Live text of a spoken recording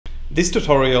This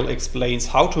tutorial explains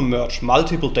how to merge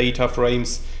multiple data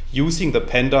frames using the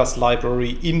pandas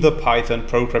library in the Python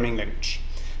programming language.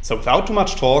 So without too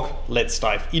much talk, let's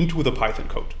dive into the Python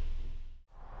code.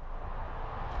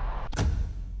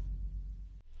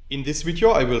 In this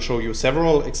video I will show you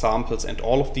several examples, and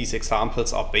all of these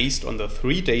examples are based on the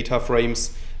 3 data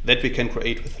frames that we can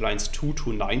create with lines 2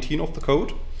 to 19 of the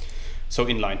code. So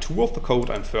in line 2 of the code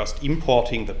I'm first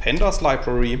importing the pandas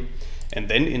library, and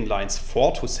then in lines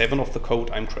 4 to 7 of the code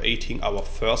I'm creating our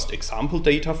first example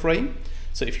data frame.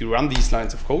 So if you run these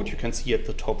lines of code, you can see at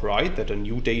the top right that a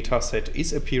new data set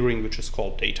is appearing, which is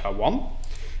called data1.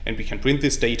 And we can print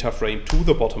this data frame to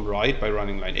the bottom right by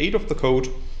running line 8 of the code.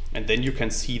 And then you can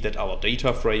see that our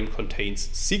data frame contains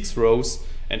 6 rows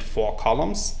and 4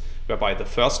 columns, whereby the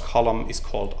first column is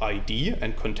called ID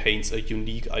and contains a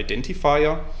unique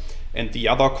identifier, and the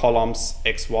other columns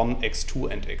x1, x2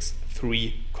 and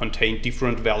x3 contain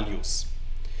different values.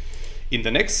 In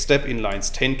the next step, in lines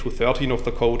 10 to 13 of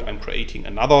the code, I'm creating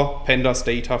another pandas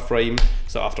data frame.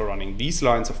 So after running these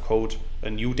lines of code, a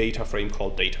new data frame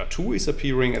called data2 is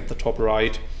appearing at the top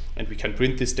right, and we can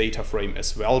print this data frame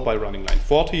as well by running line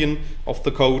 14 of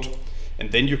the code.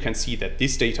 And then you can see that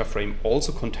this data frame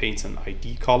also contains an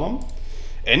ID column,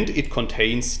 and it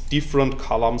contains different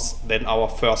columns than our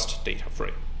first data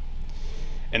frame.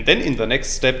 And then in the next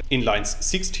step, in lines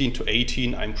 16 to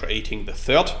 18, I'm creating the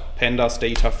third pandas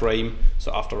data frame.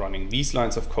 So after running these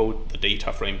lines of code, the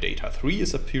data frame data3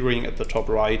 is appearing at the top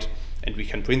right, and we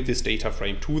can print this data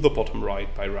frame to the bottom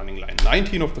right by running line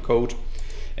 19 of the code.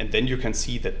 And then you can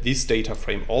see that this data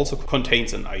frame also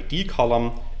contains an ID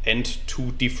column and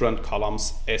 2 different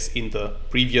columns as in the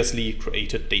previously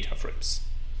created data frames.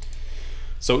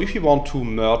 So if you want to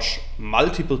merge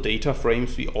multiple data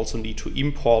frames, we also need to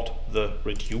import the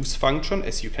reduce function,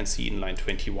 as you can see in line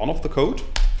 21 of the code.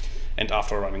 And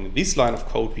after running this line of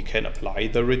code, we can apply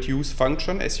the reduce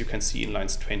function, as you can see in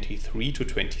lines 23 to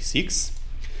 26.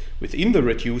 Within the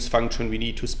reduce function, we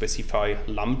need to specify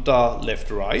lambda left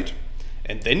right,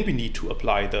 and then we need to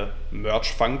apply the merge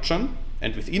function.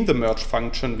 And within the merge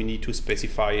function, we need to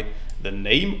specify the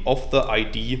name of the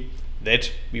ID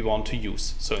that we want to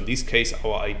use. So in this case,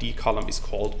 our ID column is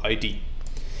called ID.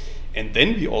 And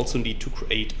then we also need to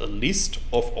create a list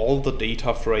of all the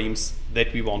data frames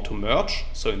that we want to merge.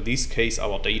 So in this case,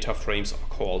 our data frames are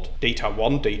called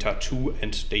data1, data2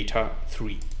 and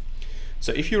data3.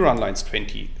 So if you run lines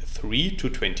 23 to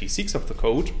 26 of the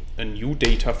code, a new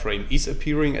data frame is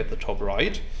appearing at the top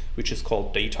right, which is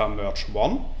called data merge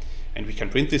 1. And we can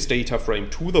print this data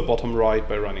frame to the bottom right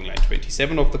by running line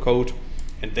 27 of the code.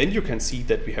 And then you can see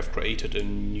that we have created a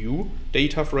new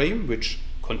data frame which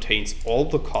contains all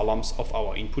the columns of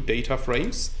our input data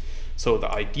frames. So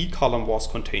the ID column was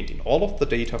contained in all of the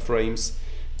data frames.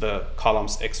 The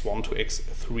columns x1 to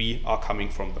x3 are coming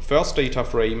from the first data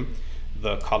frame.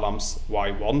 The columns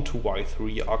y1 to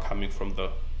y3 are coming from the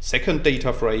second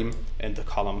data frame, and the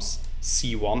columns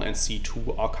c1 and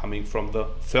c2 are coming from the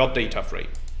third data frame.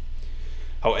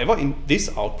 However, in this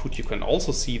output you can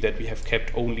also see that we have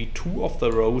kept only 2 of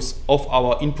the rows of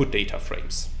our input data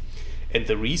frames. And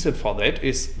the reason for that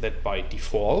is that by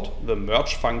default the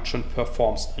merge function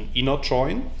performs an inner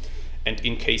join, and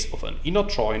in case of an inner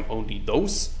join only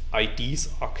those IDs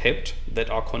are kept that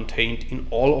are contained in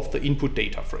all of the input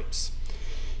data frames.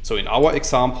 So in our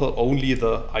example, only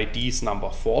the IDs number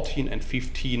 14 and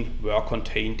 15 were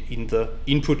contained in the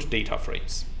input data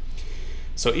frames.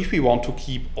 So if we want to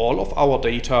keep all of our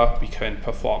data, we can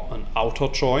perform an outer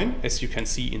join, as you can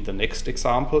see in the next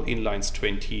example in lines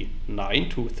 29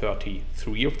 to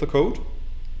 33 of the code.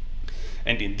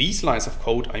 And in these lines of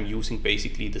code, I'm using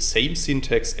basically the same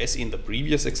syntax as in the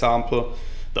previous example.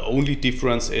 The only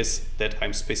difference is that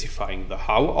I'm specifying the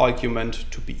how argument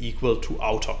to be equal to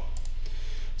outer.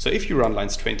 So if you run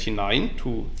lines 29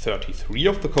 to 33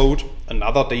 of the code,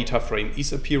 another data frame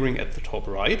is appearing at the top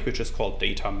right, which is called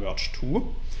data merge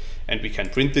 2. And we can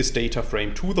print this data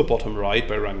frame to the bottom right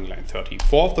by running line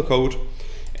 34 of the code.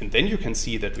 And then you can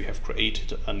see that we have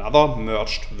created another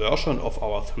merged version of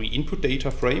our 3 input data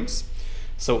frames.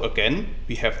 So again,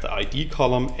 we have the ID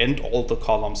column and all the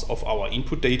columns of our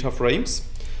input data frames.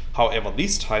 However,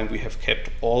 this time we have kept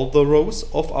all the rows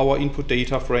of our input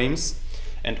data frames.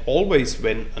 And always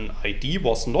when an ID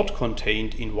was not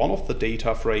contained in one of the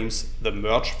data frames, the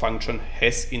merge function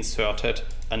has inserted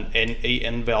an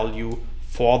NaN value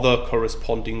for the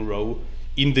corresponding row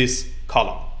in this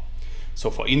column. So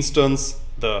for instance,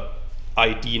 the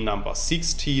ID number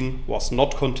 16 was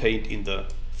not contained in the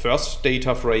first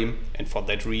data frame, and for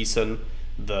that reason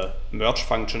the merge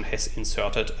function has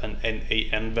inserted an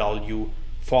NaN value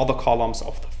for the columns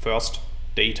of the first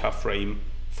data frame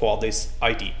for this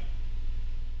ID.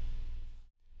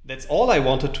 That's all I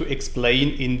wanted to explain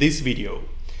in this video.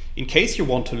 In case you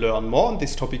want to learn more on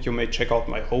this topic, you may check out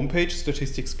my homepage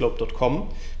statisticsglobe.com,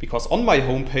 because on my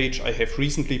homepage I have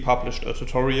recently published a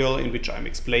tutorial in which I'm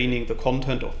explaining the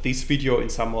content of this video in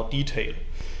some more detail.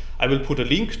 I will put a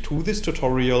link to this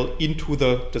tutorial into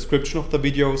the description of the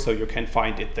video so you can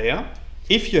find it there.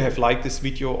 If you have liked this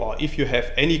video or if you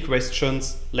have any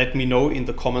questions, let me know in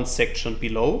the comments section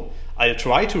below. I'll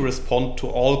try to respond to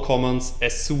all comments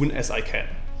as soon as I can.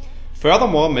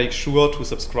 Furthermore, make sure to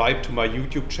subscribe to my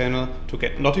YouTube channel to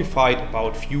get notified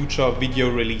about future video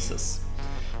releases.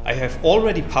 I have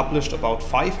already published about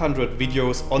 500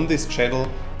 videos on this channel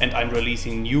and I'm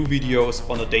releasing new videos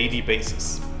on a daily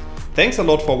basis. Thanks a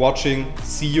lot for watching.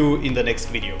 See you in the next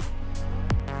video.